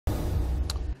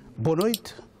Boa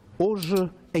noite. Hoje,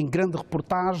 em grande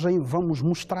reportagem, vamos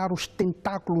mostrar os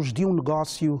tentáculos de um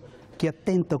negócio que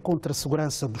atenta contra a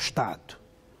segurança do Estado: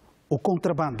 o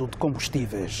contrabando de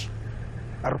combustíveis.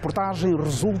 A reportagem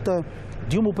resulta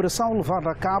de uma operação levada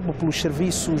a cabo pelos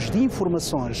Serviços de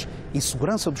Informações e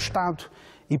Segurança do Estado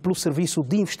e pelo Serviço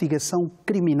de Investigação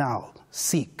Criminal,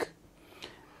 SIC.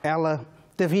 Ela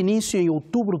teve início em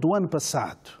outubro do ano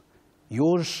passado e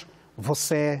hoje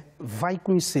você vai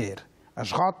conhecer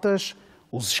as rotas,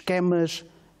 os esquemas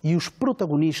e os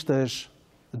protagonistas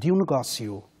de um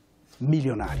negócio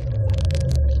milionário.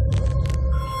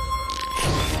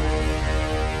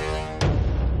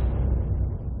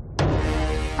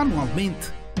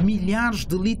 Anualmente, milhares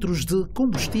de litros de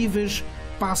combustíveis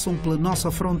passam pela nossa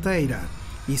fronteira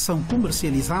e são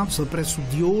comercializados a preço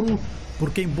de ouro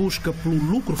por quem busca pelo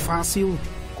lucro fácil,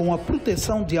 com a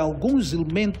proteção de alguns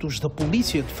elementos da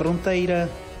Polícia de Fronteira,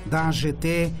 da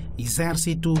AGT,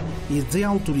 Exército e de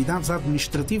autoridades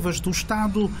administrativas do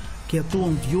Estado que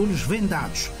atuam de olhos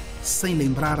vendados, sem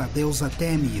lembrar a deusa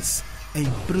Têmis, em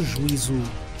prejuízo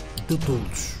de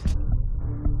todos.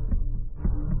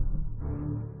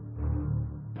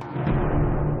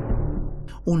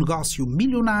 Um negócio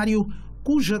milionário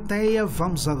cuja teia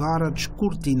vamos agora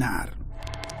descortinar.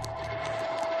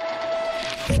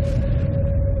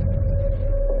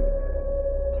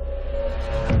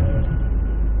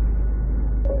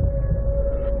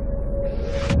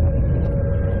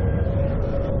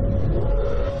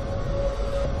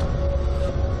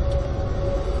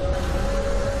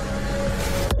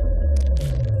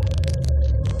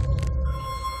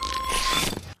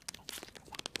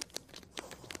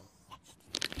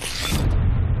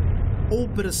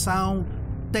 Operação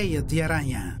Teia de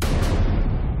Aranha.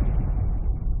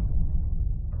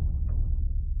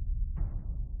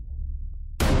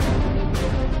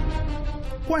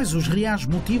 Quais os reais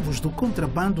motivos do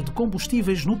contrabando de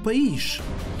combustíveis no país?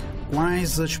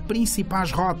 Quais as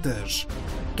principais rotas?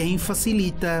 Quem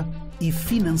facilita e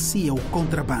financia o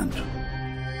contrabando?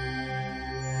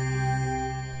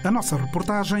 A nossa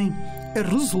reportagem é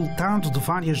resultado de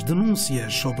várias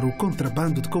denúncias sobre o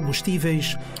contrabando de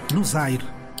combustíveis no Zaire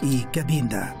e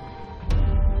Cabinda.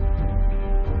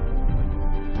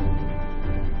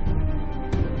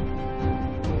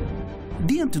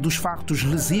 Diante dos factos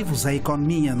lesivos à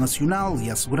economia nacional e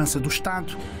à segurança do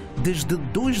Estado, desde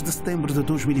 2 de setembro de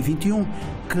 2021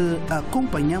 que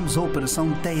acompanhamos a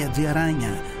Operação Teia de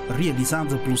Aranha,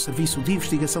 realizada pelo Serviço de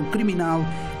Investigação Criminal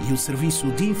e o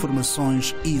Serviço de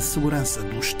Informações e Segurança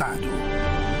do Estado.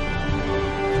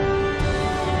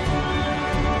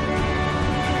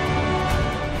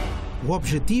 O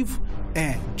objetivo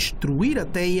é destruir a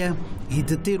teia e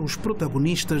deter os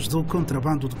protagonistas do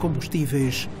contrabando de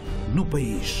combustíveis no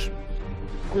país.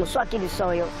 Como só aquele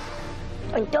sou eu,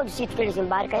 em todo sítio que eles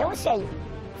embarcam, eu sei.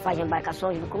 Faz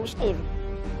embarcações de combustível.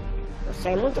 Eu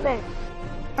sei muito bem.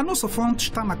 A nossa fonte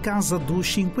está na casa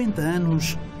dos 50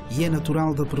 anos e é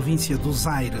natural da província do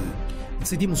Zaire.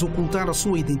 Decidimos ocultar a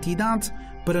sua identidade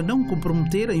para não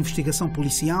comprometer a investigação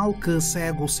policial que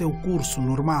segue o seu curso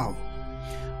normal.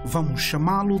 Vamos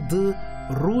chamá-lo de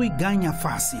Rui Ganha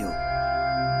Fácil.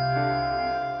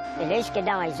 Eles que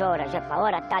dão as horas, já para a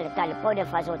hora tal, podem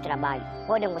fazer o trabalho,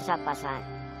 podem começar a passar,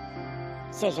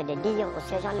 seja de dia ou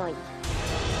seja à noite.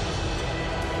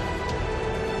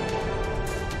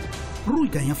 Rui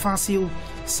Ganha Fácil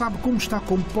sabe como está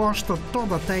composta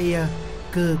toda a teia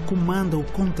que comanda o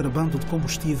contrabando de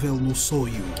combustível no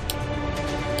Soio.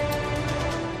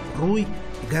 Rui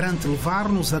garante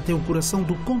levar-nos até o coração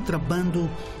do contrabando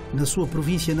na sua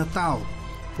província natal,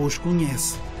 pois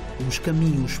conhece os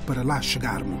caminhos para lá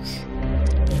chegarmos.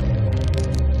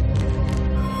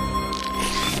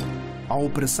 A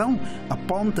operação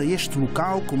aponta este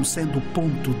local como sendo o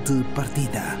ponto de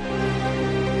partida.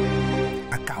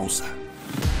 A causa.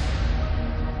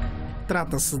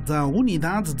 Trata-se da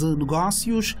unidade de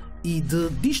negócios e de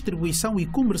distribuição e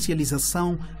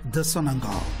comercialização da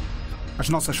Sonangol. As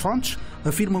nossas fontes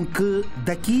afirmam que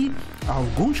daqui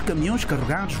alguns caminhões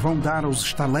carregados vão dar aos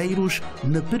estaleiros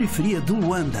na periferia de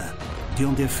Luanda, de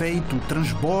onde é feito o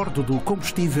transbordo do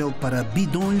combustível para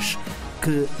bidões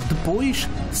que depois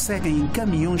seguem em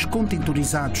caminhões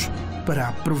contentorizados para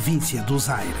a província do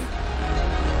Zaire.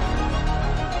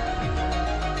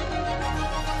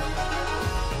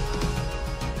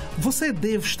 Você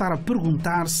deve estar a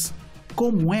perguntar-se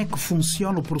como é que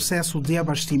funciona o processo de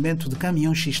abastecimento de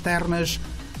caminhões cisternas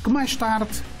que mais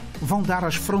tarde vão dar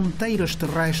as fronteiras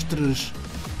terrestres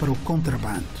para o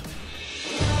contrabando.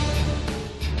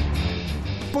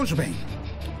 Pois bem,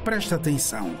 preste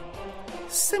atenção.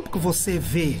 Sempre que você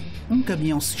vê um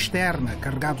caminhão cisterna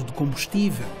carregado de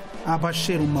combustível a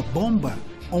abastecer uma bomba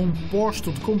ou um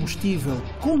posto de combustível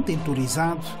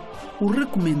contentorizado, o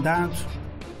recomendado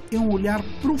é um olhar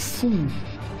profundo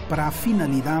para a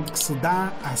finalidade que se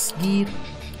dá a seguir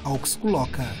ao que se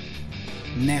coloca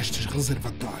nestes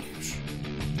reservatórios.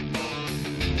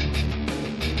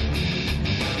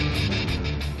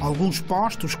 Alguns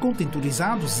postos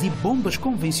contentorizados e bombas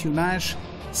convencionais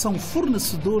são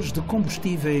fornecedores de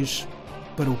combustíveis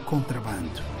para o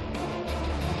contrabando.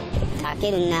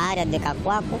 Aqui na área de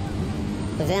Cacoaco,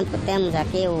 por exemplo, temos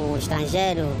aqui o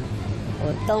estrangeiro,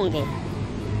 o Tongue.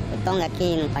 O Tongue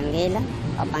aqui no Panguila,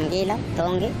 a Panguila,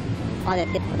 Tongue, faz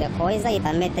esse tipo de coisa. E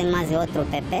também tem mais outro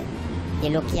PP, e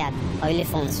Luquiado, o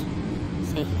Ilifonso.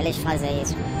 Sim, eles fazem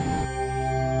isso.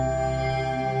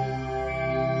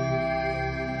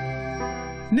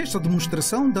 Nesta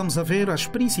demonstração damos a ver as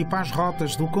principais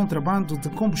rotas do contrabando de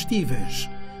combustíveis.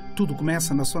 Tudo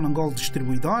começa na Sonangol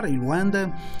Distribuidora, em Luanda.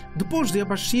 Depois de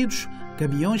abastecidos,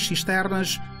 caminhões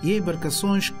cisternas e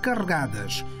embarcações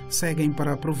carregadas seguem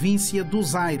para a província do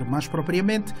Zaire, mais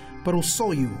propriamente para o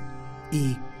Soio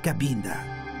e Cabinda.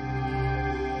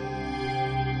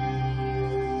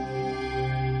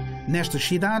 Nestas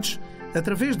cidades,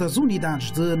 através das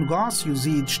unidades de negócios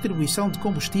e distribuição de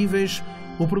combustíveis,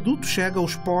 o produto chega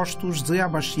aos postos de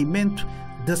abastecimento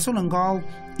da Sonangol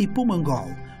e Pumangol,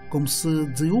 como se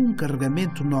de um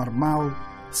carregamento normal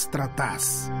se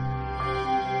tratasse.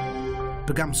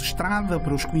 Pegamos estrada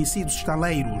para os conhecidos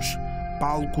estaleiros,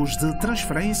 palcos de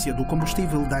transferência do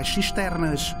combustível das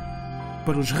cisternas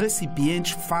para os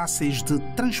recipientes fáceis de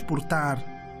transportar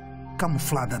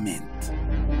camufladamente.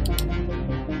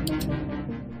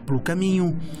 Pelo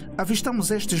caminho,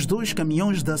 avistamos estes dois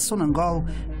caminhões da Sonangol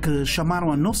que chamaram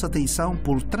a nossa atenção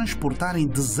por transportarem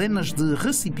dezenas de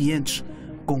recipientes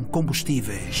com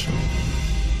combustíveis.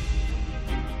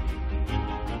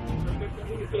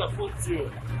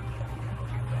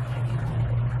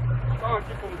 Estão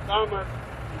aqui com câmeras,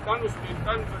 estão nos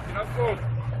tentando tirar foto.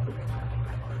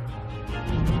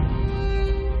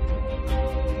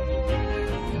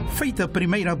 Feita a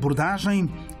primeira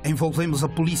abordagem, envolvemos a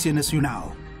Polícia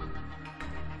Nacional.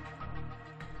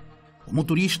 O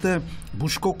motorista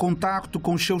buscou contacto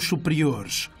com os seus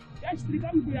superiores. Já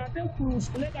explicamos que até os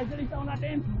colegas dele estão lá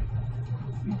dentro,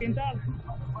 no quintal.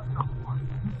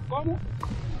 Como?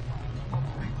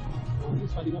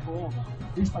 Isso para ligar para o Helder.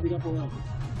 Isso para ligar para o Helder.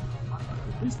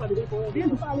 Isso para ligar para o Helder.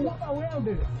 Isso para ligar para o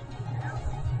Helder.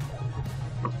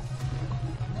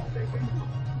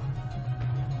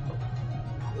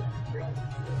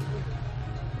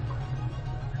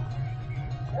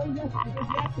 Eu já fiz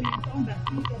a atenção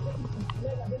daqui, que os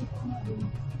colegas dele estão ali.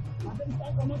 Mas ele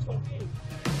está conosco aqui.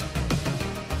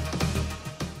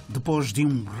 Depois de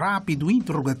um rápido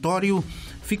interrogatório,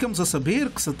 ficamos a saber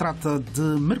que se trata de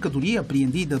mercadoria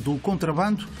apreendida do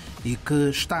contrabando e que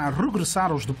está a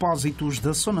regressar aos depósitos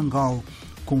da Sonangol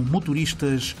com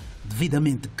motoristas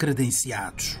devidamente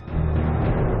credenciados.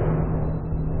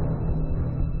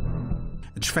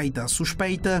 Desfeita a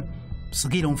suspeita,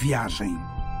 seguiram viagem.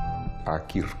 Há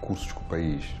aqui recursos que o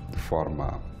país, de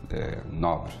forma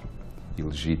nobre e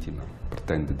legítima,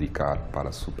 pretende dedicar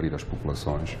para suprir as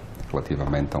populações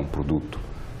relativamente a um produto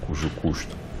cujo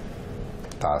custo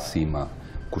está acima,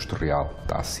 custo real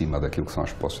está acima daquilo que são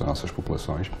as posses das nossas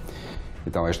populações.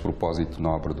 Então este propósito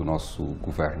nobre do nosso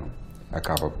governo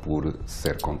acaba por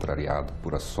ser contrariado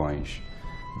por ações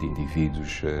de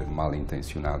indivíduos mal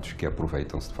intencionados que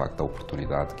aproveitam-se de facto da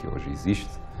oportunidade que hoje existe,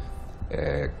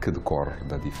 que decorre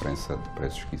da diferença de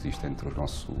preços que existe entre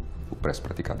o preço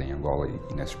praticado em Angola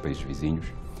e nesses países vizinhos,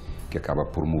 que acaba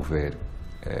por mover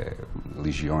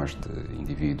legiões de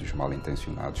indivíduos mal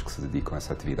intencionados que se dedicam a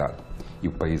essa atividade. E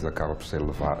o país acaba por ser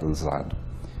lesado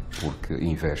porque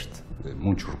investe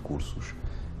muitos recursos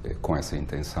com essa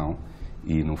intenção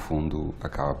e, no fundo,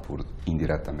 acaba por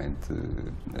indiretamente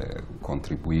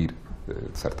contribuir,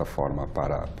 de certa forma,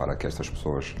 para que estas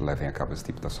pessoas levem a cabo esse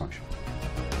tipo de ações.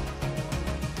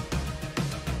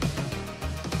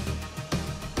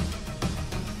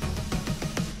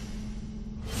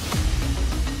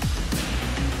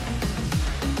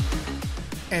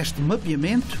 Este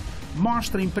mapeamento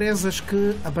mostra empresas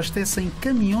que abastecem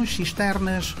caminhões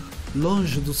cisternas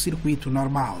longe do circuito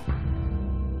normal.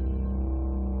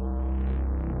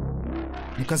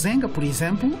 No Kazenga, por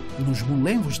exemplo, nos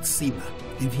Molenvos de Cima.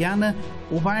 Em Viana,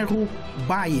 o bairro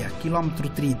Baia, quilómetro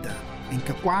 30. Em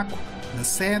Cacoaco, na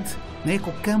Sede, na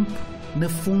Ecocampo, na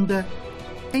Funda.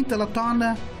 Em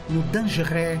Talatona, no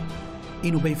Dangeré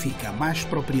e no Benfica, mais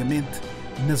propriamente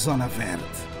na Zona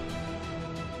Verde.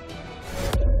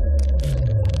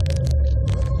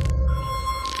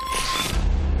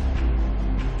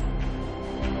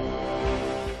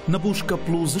 Na busca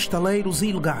pelos estaleiros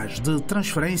ilegais de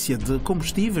transferência de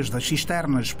combustíveis das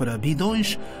cisternas para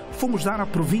bidões, fomos dar à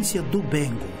província do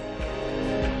Bengo.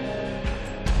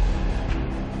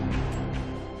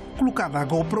 Colocada a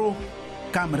GoPro,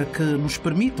 câmara que nos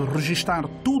permite registar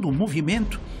todo o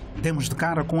movimento, demos de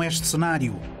cara com este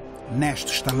cenário,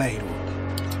 neste estaleiro.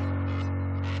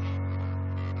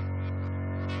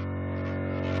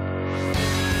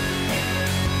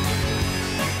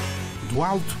 Do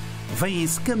alto,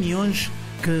 vêm-se caminhões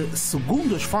que,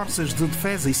 segundo as forças de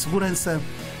defesa e segurança,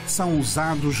 são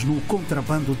usados no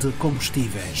contrabando de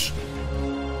combustíveis.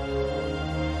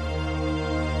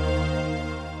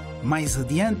 Mais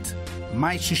adiante,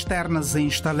 mais cisternas em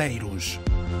estaleiros.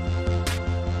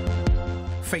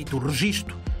 Feito o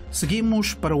registro,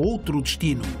 seguimos para outro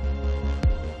destino.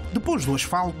 Depois do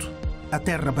asfalto, a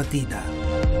terra batida.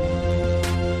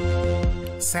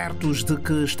 Certos de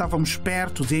que estávamos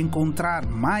perto de encontrar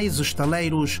mais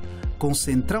estaleiros,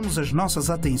 concentramos as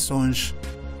nossas atenções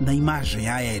na imagem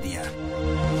aérea.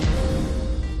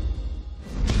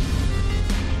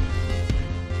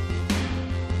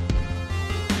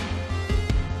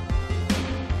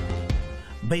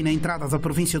 Bem na entrada da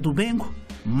província do Bengo,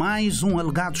 mais um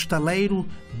alegado estaleiro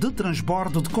de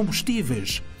transbordo de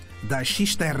combustíveis das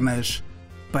cisternas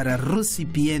para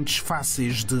recipientes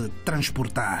fáceis de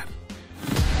transportar.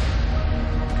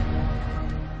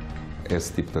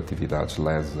 Esse tipo de atividades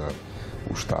lesa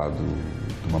o Estado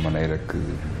de uma maneira que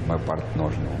a maior parte de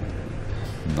nós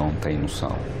não tem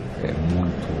noção. É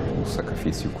muito o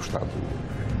sacrifício que o Estado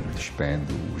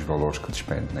despende, os valores que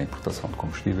despende na importação de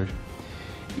combustíveis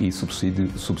e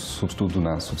sobretudo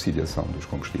na subsidiação dos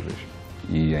combustíveis.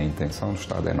 E a intenção do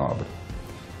Estado é nobre.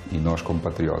 E nós, como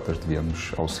patriotas,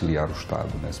 devemos auxiliar o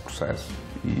Estado nesse processo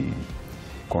e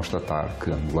constatar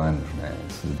que angolanos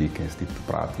se dediquem a esse tipo de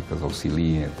práticas,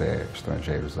 auxiliem até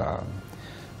estrangeiros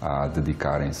a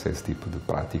dedicarem-se a esse tipo de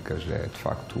práticas, é de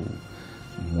facto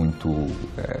muito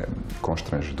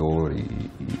constrangedor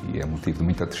e é motivo de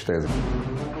muita tristeza.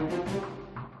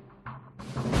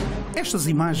 Estas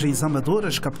imagens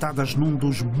amadoras captadas num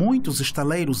dos muitos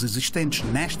estaleiros existentes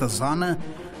nesta zona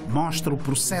mostram o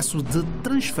processo de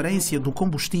transferência do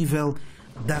combustível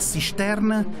da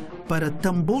cisterna para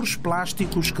tambores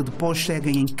plásticos que depois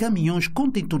seguem em caminhões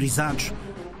contentorizados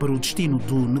para o destino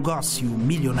do negócio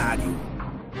milionário.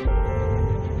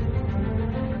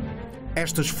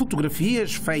 Estas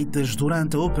fotografias, feitas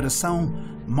durante a operação,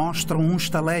 mostram um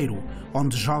estaleiro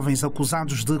onde jovens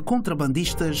acusados de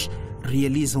contrabandistas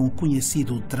realizam o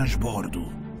conhecido transbordo.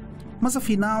 Mas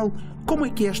afinal, como é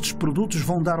que estes produtos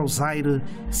vão dar ao Zaire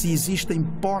se existem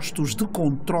postos de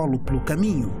controlo pelo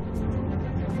caminho?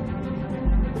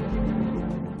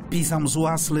 Pisamos o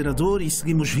acelerador e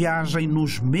seguimos viagem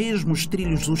nos mesmos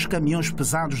trilhos dos caminhões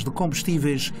pesados de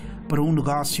combustíveis para um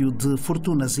negócio de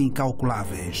fortunas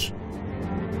incalculáveis.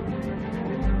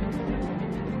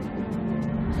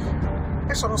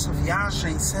 Esta nossa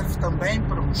viagem serve também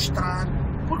para mostrar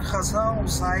por que razão o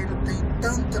Zaire tem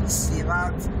tanta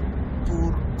necessidade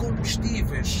por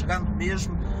combustíveis, chegando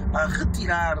mesmo a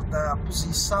retirar da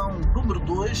posição número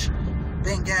 2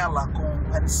 Benguela, com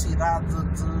a necessidade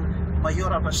de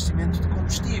maior abastecimento de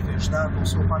combustíveis, dado o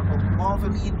seu parque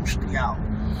automóvel e industrial.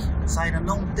 Zaire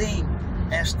não tem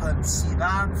esta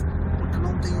necessidade porque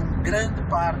não tem um grande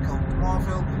parque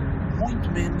automóvel, muito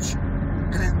menos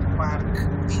um grande parque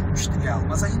industrial,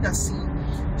 mas ainda assim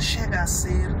chega a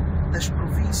ser das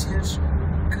províncias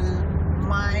que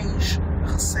mais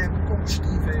recebe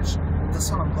combustíveis da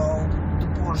zona Gold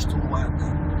depois de Luanda.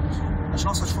 As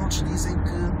nossas fontes dizem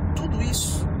que tudo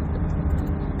isso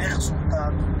é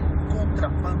resultado do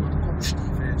contrabando de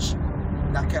combustíveis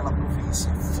naquela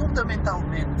província,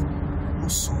 fundamentalmente no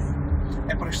sul.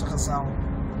 É por esta razão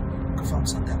que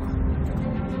vamos até lá.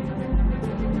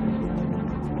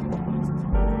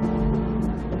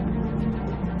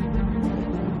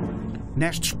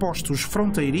 Nestes postos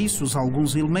fronteiriços,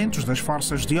 alguns elementos das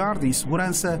forças de ordem e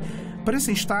segurança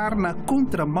parecem estar na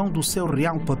contramão do seu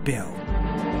real papel.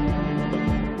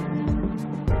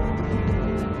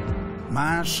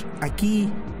 Mas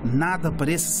aqui nada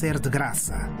parece ser de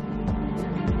graça.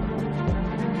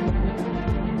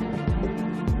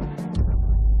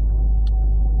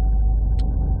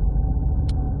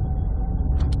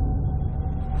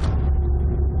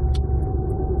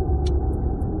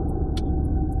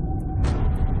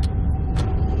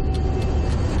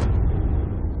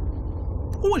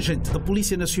 Um agente da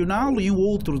Polícia Nacional e um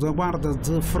outro da Guarda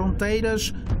de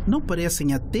Fronteiras não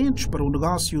parecem atentos para o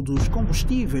negócio dos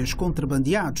combustíveis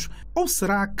contrabandeados? Ou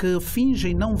será que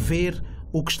fingem não ver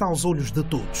o que está aos olhos de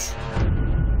todos?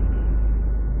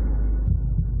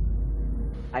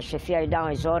 as chefias dão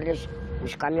as ordens,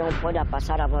 os caminhões podem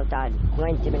passar à vontade, não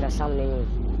há intimidação nenhuma.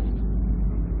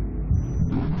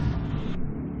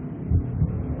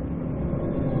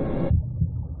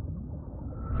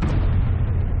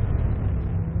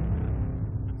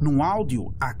 Num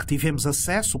áudio a que tivemos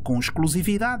acesso com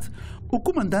exclusividade, o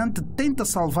comandante tenta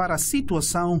salvar a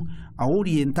situação a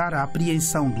orientar a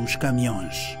apreensão dos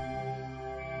caminhões.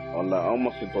 Olha, há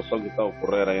uma situação que está a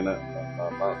ocorrer aí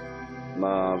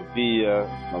na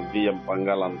via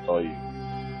Mpangala-Ntoio.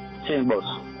 Sim,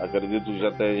 moço. Acredito que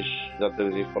já tens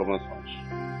informações.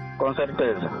 Com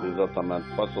certeza. Exatamente.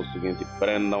 Faça o seguinte,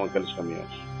 prendam aqueles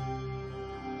caminhões.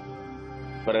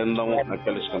 Prendam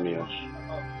aqueles caminhões.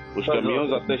 Os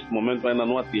caminhões até este momento ainda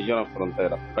não atingiram a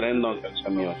fronteira. Prendam aqueles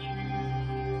caminhões.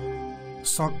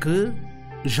 Só que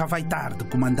já vai tarde,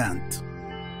 comandante.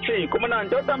 Sim,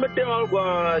 comandante, eu também tenho algo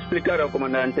a explicar ao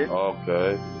comandante.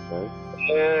 Ok.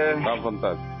 Dá à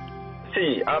vontade.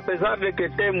 Sim, apesar de que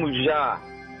temos já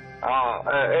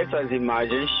essas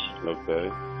imagens,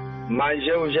 ok, mas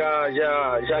eu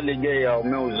já liguei aos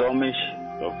meus homens,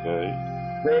 ok,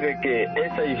 ver que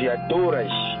essas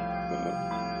viaturas,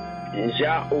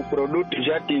 já o produto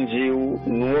já atingiu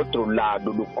no outro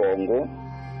lado do Congo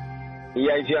e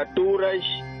as viaturas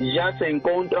já se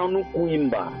encontram no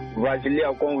Quimba,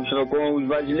 com os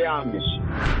vasilhames.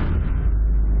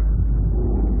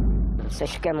 Esse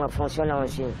esquema funciona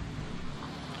assim.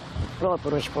 Os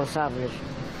próprios responsáveis,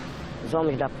 os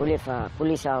homens da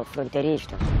polícia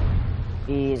fronteirista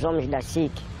e os homens da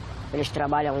SIC, eles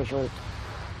trabalham junto.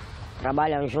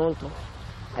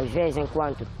 Às vezes,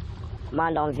 enquanto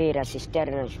mandam vir as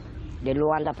cisternas de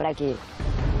Luanda para aqui.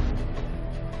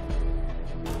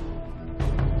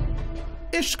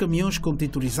 Estes caminhões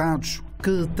contentorizados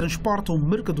que transportam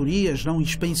mercadorias não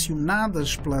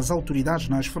inspecionadas pelas autoridades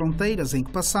nas fronteiras em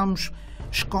que passamos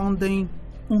escondem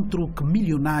um truque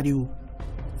milionário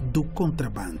do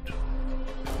contrabando.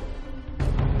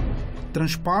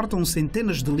 Transportam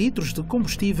centenas de litros de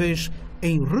combustíveis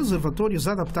em reservatórios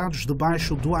adaptados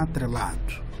debaixo do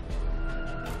atrelado.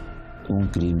 Um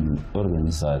crime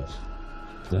organizado.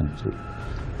 Portanto,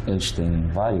 eles têm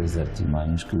várias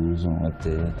artimanhas que usam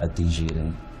até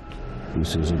atingirem os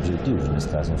seus objetivos. Nesse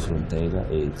caso, a fronteira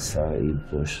é que sai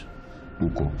depois o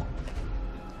Congo.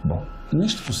 Bom,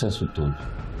 neste processo todo,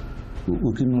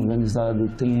 o crime organizado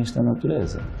tem esta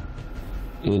natureza.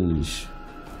 Eles,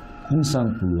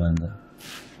 começando por Luanda,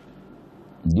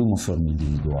 de uma forma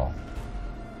individual,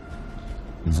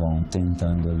 vão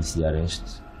tentando aliciar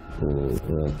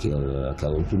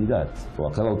aquela autoridade. Ou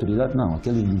aquela autoridade não,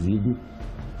 aquele indivíduo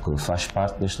que faz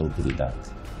parte desta autoridade.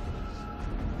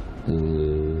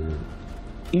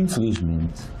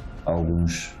 Infelizmente,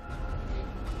 alguns,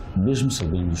 mesmo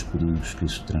sabendo os perigos que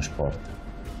isso transporta,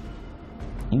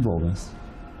 envolvem-se.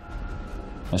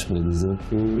 Mas para dizer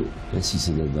que esses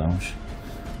cidadãos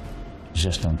já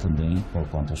estão também por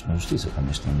contas com a justiça,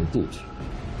 também estão detidos.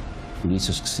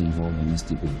 Polícias que se envolvem nesse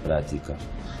tipo de prática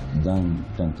dão,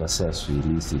 portanto, acesso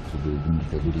ilícito de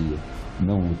mercadoria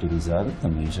não autorizada,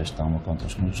 também já estão a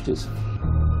contas com a justiça.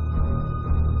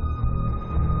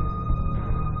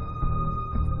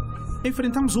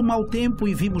 Enfrentamos o mau tempo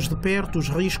e vimos de perto os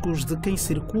riscos de quem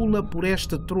circula por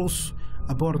este troço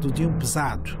a bordo de um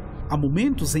pesado. Há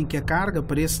momentos em que a carga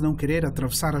parece não querer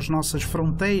atravessar as nossas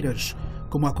fronteiras,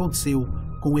 como aconteceu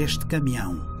com este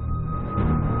caminhão.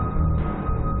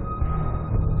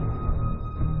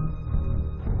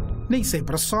 Nem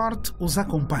sempre a sorte os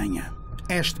acompanha.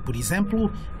 Este, por exemplo,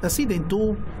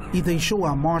 acidentou e deixou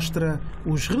à mostra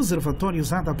os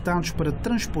reservatórios adaptados para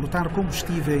transportar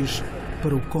combustíveis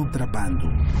para o contrabando.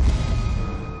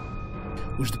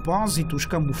 Os depósitos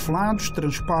camuflados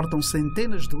transportam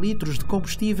centenas de litros de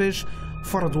combustíveis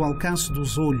fora do alcance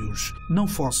dos olhos, não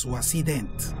fosse o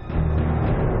acidente.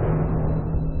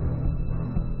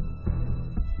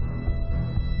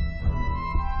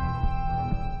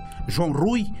 João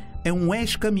Rui é um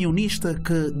ex-camionista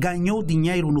que ganhou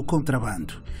dinheiro no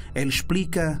contrabando. Ele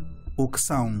explica o que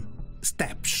são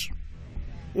steps.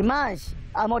 E mais,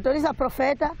 a motorista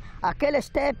profeta aqueles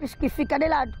steps que ficam de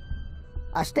lado.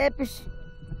 As steps,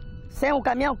 sem um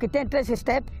caminhão que tem 3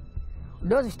 steps,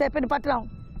 2 steps é do patrão.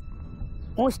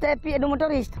 Um step é do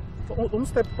motorista. Um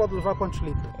step pode levar quantos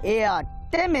litros?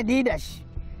 Tem medidas.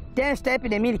 Tem step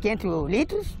de 1.500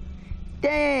 litros,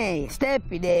 tem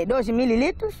step de 12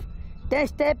 mililitros, tem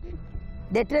step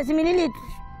de 13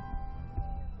 mililitros.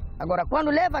 Agora, quando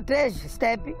leva 3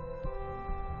 step,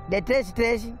 de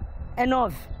 13 é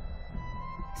 9.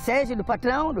 6 do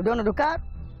patrão, do dono do carro,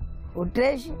 o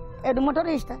 3 é do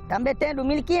motorista. Também tem do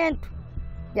 1.500.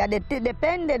 Já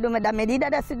depende da medida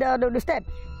do step.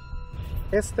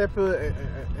 Esse step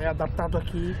é adaptado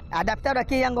aqui? Adaptado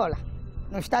aqui em Angola,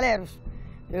 nos taleiros.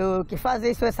 O que faz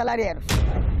isso é salarieiros.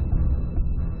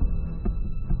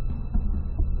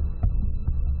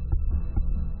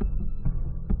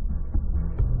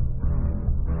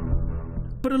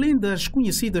 Para além das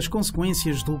conhecidas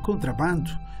consequências do contrabando,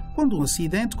 quando um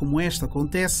acidente como este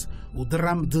acontece, o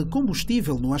derrame de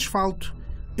combustível no asfalto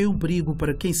é um perigo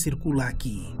para quem circula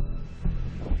aqui.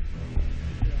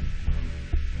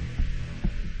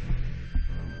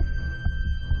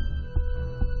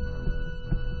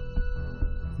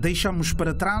 Deixamos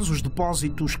para trás os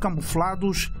depósitos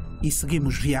camuflados e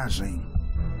seguimos viagem.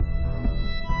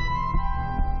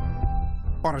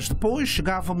 Horas depois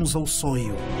chegávamos ao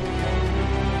Soio.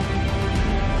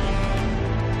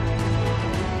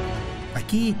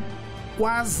 Aqui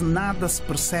quase nada se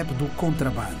percebe do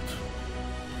contrabando.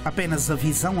 Apenas a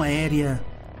visão aérea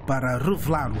para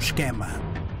revelar o esquema.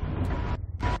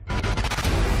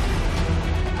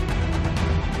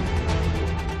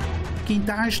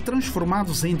 Quintais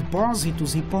transformados em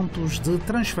depósitos e pontos de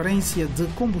transferência de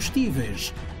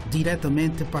combustíveis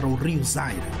diretamente para o rio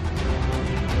Zaire.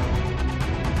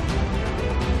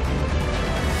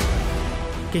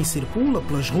 Quem circula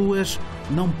pelas ruas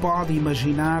não pode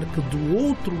imaginar que do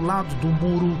outro lado do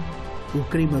muro o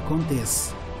crime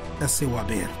acontece a céu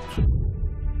aberto.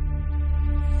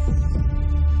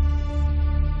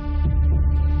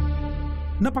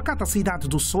 Na pacata cidade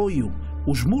do Soio,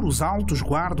 os muros altos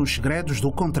guardam os segredos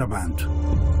do contrabando.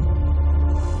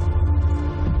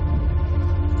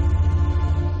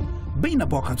 Bem na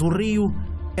boca do rio,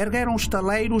 ergueram os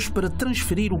taleiros para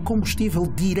transferir o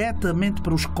combustível diretamente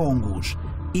para os congos,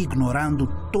 ignorando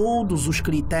todos os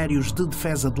critérios de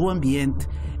defesa do ambiente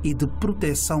e de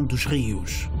proteção dos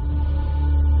rios.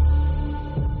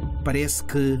 Parece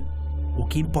que o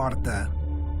que importa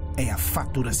é a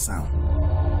faturação.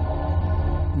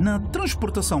 Na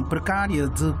transportação precária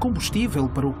de combustível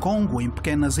para o Congo em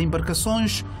pequenas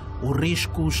embarcações, o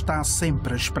risco está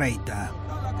sempre à espreita.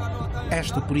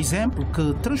 Esta, por exemplo,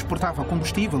 que transportava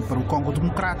combustível para o Congo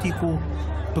Democrático,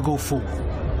 pegou fogo.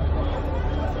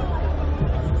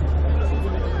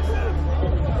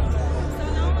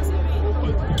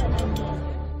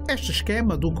 Este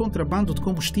esquema do contrabando de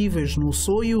combustíveis no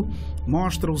Soio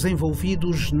mostra os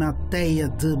envolvidos na teia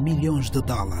de milhões de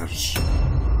dólares.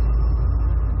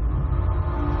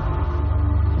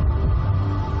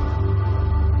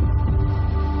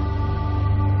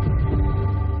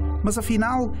 Mas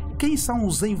afinal, quem são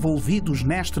os envolvidos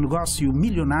neste negócio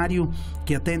milionário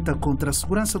que atenta contra a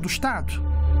segurança do Estado?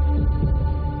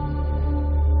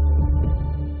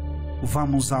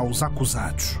 Vamos aos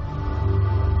acusados.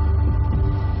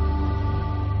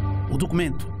 O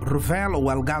documento revela o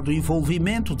alegado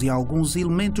envolvimento de alguns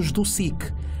elementos do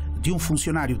SIC, de um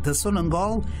funcionário da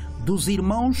Sonangol, dos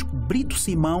irmãos Brito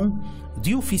Simão,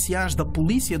 de oficiais da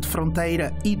Polícia de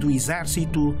Fronteira e do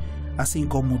Exército, assim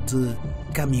como de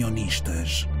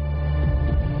camionistas.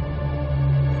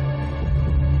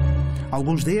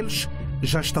 Alguns deles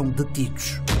já estão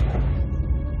detidos.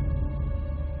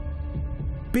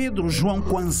 Pedro João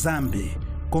Kwanzambe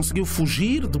conseguiu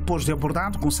fugir depois de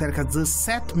abordado com cerca de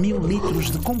 7.000 litros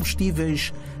de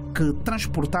combustíveis que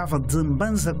transportava de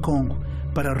Mbanza, Congo,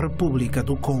 para a República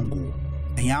do Congo.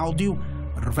 Em áudio,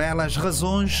 revela as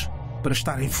razões para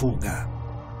estar em fuga.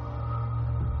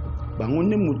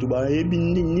 Bangonde mutu ba ebi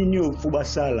ninyo fuba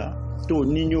sala to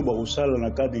ninyo ba usala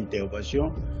na cadre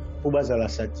d'intervention pour bazala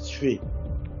satisfait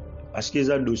parce que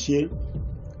ça dossier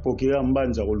pour que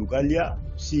Mbanza ko lukalia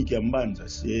si que Mbanza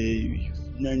c'est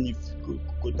nani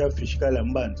quota fiscal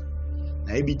Mbanza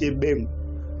na ebité bem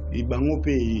e bango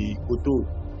pe koto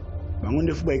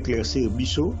bangonde fuba éclaircir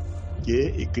biso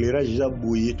que éclairage za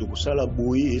boye to ko sala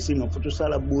boye et c'est na photo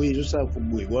sala boye zo sa fu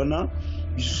boye wana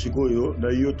biso sikoyo na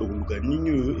yo to luka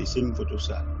ninyo yo esengi photo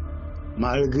sala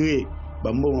malgré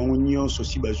bambongo ngo nyonso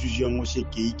si bajuge yango se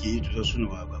kei tout ça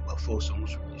suna ba force ngo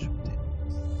subte.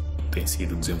 Tem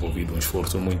sido desenvolvido um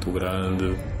esforço muito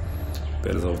grande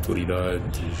pelas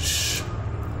autoridades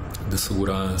de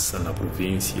segurança na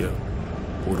província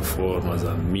por formas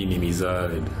a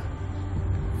minimizar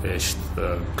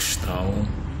esta questão,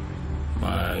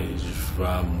 mas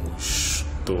vamos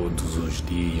todos os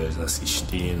dias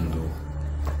assistindo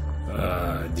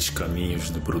a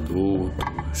descaminhos de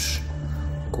produtos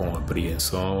com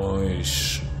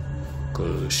apreensões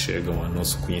que chegam a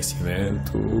nosso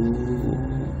conhecimento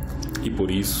e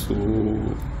por isso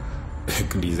é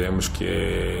que dizemos que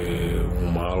é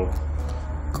um mal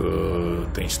que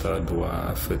tem estado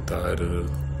a afetar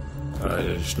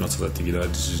as nossas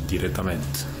atividades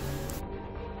diretamente.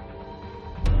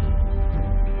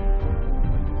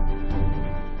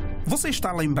 Você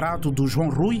está lembrado do João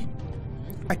Rui?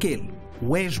 Aquele,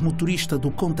 o ex-motorista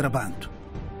do contrabando.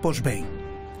 Pois bem,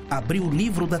 abriu o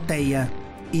livro da Teia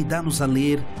e dá-nos a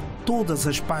ler todas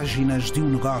as páginas de um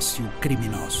negócio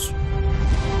criminoso.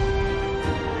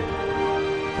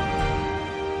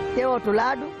 Tem outro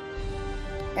lado,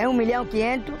 é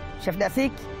 1.500.000, chefe da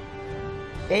SIC,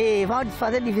 e vão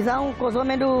fazer divisão com os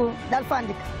homens da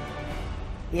alfândega.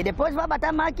 E depois vai botar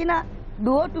a máquina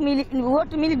do outro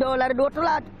 $1.000 do outro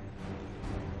lado.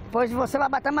 Depois você vai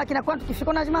botar a máquina quanto que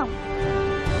ficou nas mãos.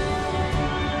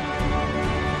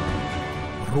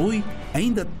 Rui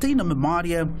ainda tem na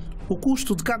memória o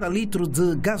custo de cada litro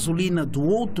de gasolina do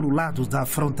outro lado da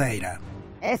fronteira.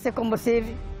 Esse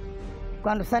combustível,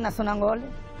 quando sai na Sonangol,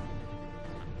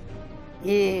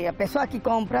 e a pessoa que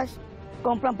compra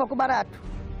um pouco barato.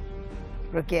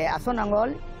 Porque a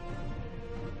Sonangol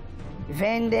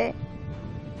vende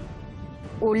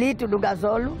o litro do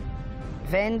gasóleo,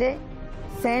 vende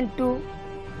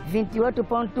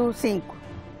 128,5.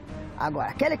 Agora,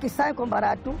 aquele que sai com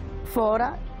barato,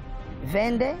 fora,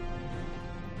 vende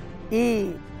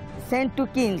e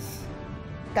 115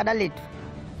 cada litro.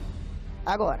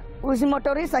 Agora, os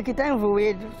motoristas que estão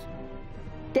envolvidos,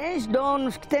 tem os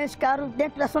donos que têm carros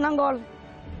dentro da Sonangol,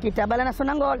 que trabalham na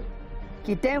Sonangol,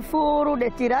 que tem furo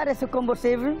de tirar esse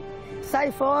combustível,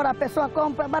 sai fora, a pessoa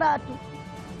compra barato.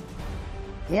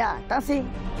 Tá assim.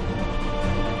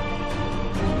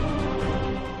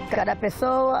 Cada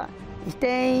pessoa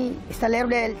tem estaleiro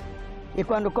dele. E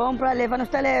quando compra, leva no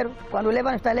estaleiro. Quando leva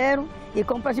no estaleiro, e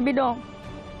compra os bidão.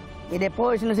 E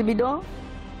depois nos bidão,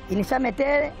 inicia a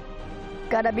meter,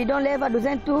 cada bidão leva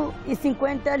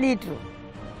 250 litros.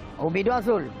 O bidão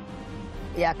azul.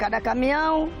 E a cada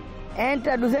caminhão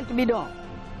entra 200 bidão.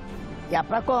 E a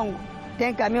para Congo.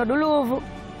 Tem caminhão do Luvo,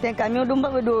 tem caminhão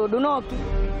do Noki.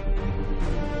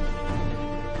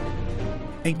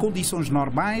 Em condições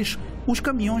normais, os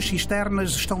caminhões cisternas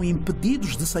estão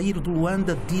impedidos de sair do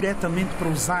Luanda diretamente para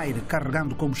o Zaire,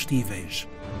 carregando combustíveis.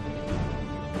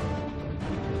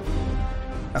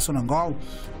 A Sonangol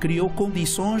criou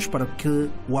condições para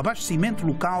que o abastecimento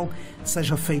local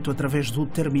seja feito através do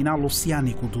terminal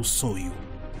oceânico do Soio.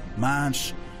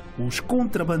 Mas os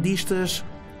contrabandistas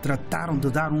trataram de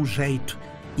dar um jeito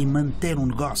e manter o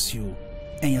negócio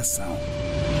em ação.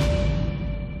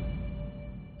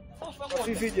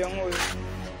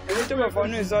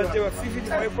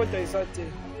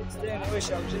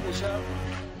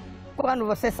 Quando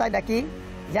você sai daqui,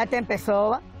 já tem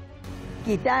pessoa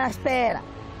que está na espera.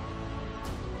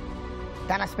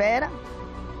 Está na espera.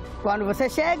 Quando você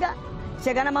chega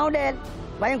na mão dele,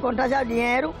 vai encontrar já o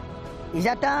dinheiro e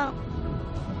já está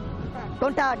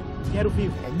contado. Dinheiro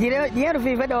vivo? Dinheiro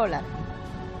vivo é dólar.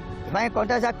 Vai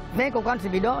encontrar, já vem com quantos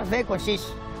bidões? Vem com X.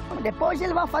 Depois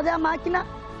ele vai fazer a máquina.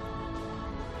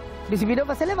 Dos bidões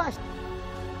você levaste.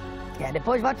 E aí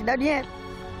depois vai te dar o dinheiro.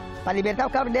 Para libertar o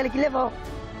carro dele que levou.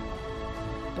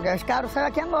 Porque os carros saem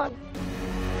aqui em Angola.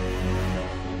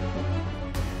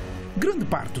 Grande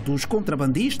parte dos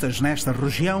contrabandistas nesta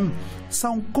região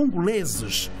são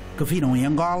congoleses que viram em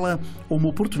Angola uma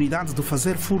oportunidade de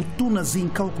fazer fortunas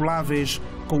incalculáveis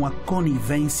com a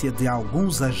conivência de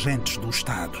alguns agentes do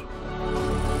Estado.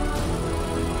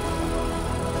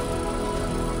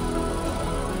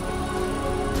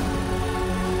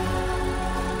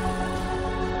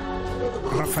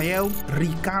 Rafael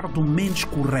Ricardo Mendes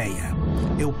Correia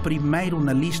é o primeiro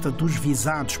na lista dos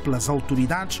visados pelas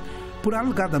autoridades por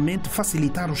alegadamente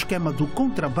facilitar o esquema do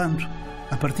contrabando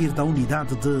a partir da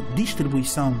unidade de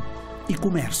distribuição e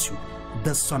comércio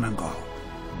da Sonangol.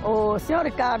 O senhor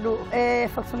Ricardo é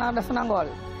funcionário da Sonangol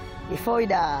e foi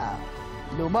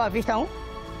do Boa Vista 1,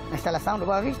 na instalação do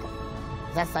Boa Vista.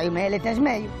 Já saiu meio, ele tem os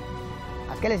meios.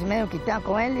 Aqueles meios que estão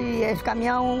com ele é os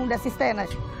caminhões das cisternas.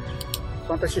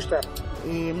 Quantas cisternas?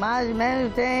 E mais ou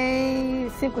menos tem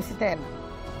 5 cisternas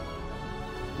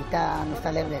que está no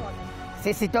estaleiro dele.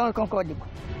 6 cisternas com código.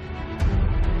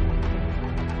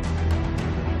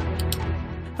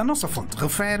 A nossa fonte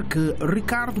refere que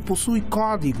Ricardo possui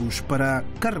códigos para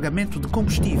carregamento de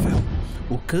combustível,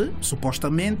 o que,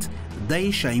 supostamente,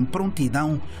 deixa em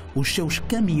prontidão os seus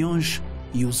caminhões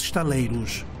e os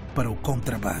estaleiros para o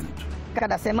contrabando.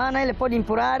 Cada semana ele pode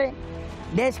empurrar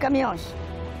 10 caminhões.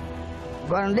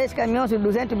 Agora, 10 caminhões de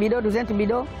 200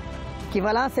 bidões,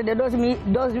 equivalência de 2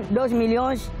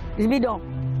 milhões de bidões.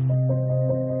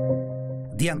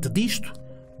 Diante disto,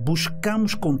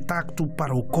 buscamos contacto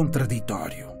para o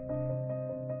contraditório.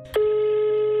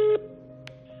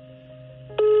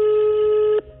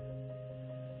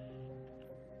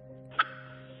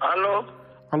 Alô?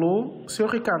 Alô,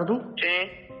 senhor Ricardo? Sim,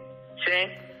 sim.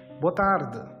 Boa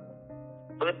tarde.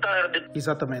 Boa tarde.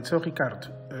 Exatamente, Sr. Ricardo.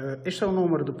 Este é o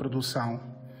número de produção.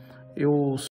 Eu